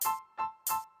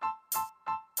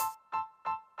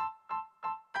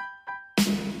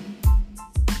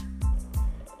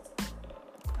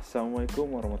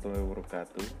Assalamualaikum warahmatullahi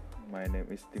wabarakatuh. My name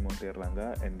is Timothy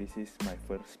Erlangga and this is my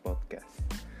first podcast.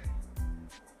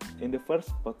 In the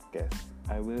first podcast,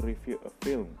 I will review a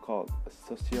film called A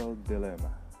Social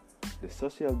Dilemma. The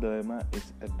Social Dilemma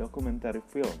is a documentary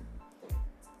film.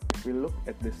 If we look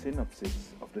at the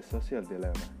synopsis of The Social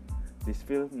Dilemma, this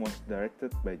film was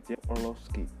directed by Jeff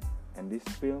Orlowski, and this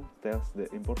film tells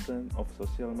the importance of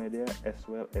social media as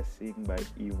well as seeing by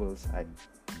evil side,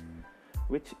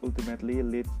 which ultimately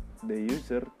leads the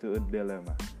user to a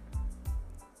dilemma.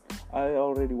 I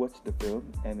already watched the film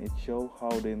and it shows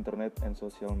how the internet and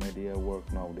social media work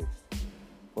nowadays.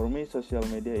 For me, social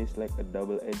media is like a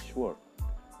double-edged sword.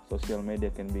 Social media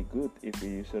can be good if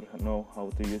the user know how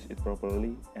to use it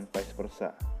properly and vice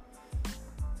versa.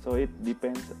 So it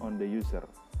depends on the user.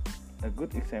 A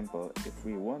good example, if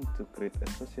we want to create a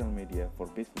social media for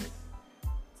business,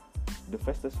 the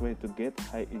fastest way to get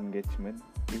high engagement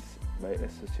is by a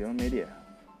social media.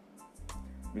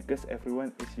 Because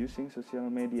everyone is using social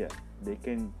media, they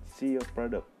can see your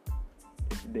product.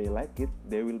 If they like it,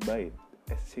 they will buy it.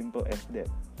 As simple as that.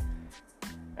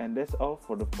 And that's all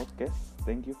for the podcast.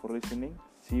 Thank you for listening.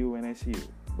 See you when I see you.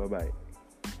 Bye-bye.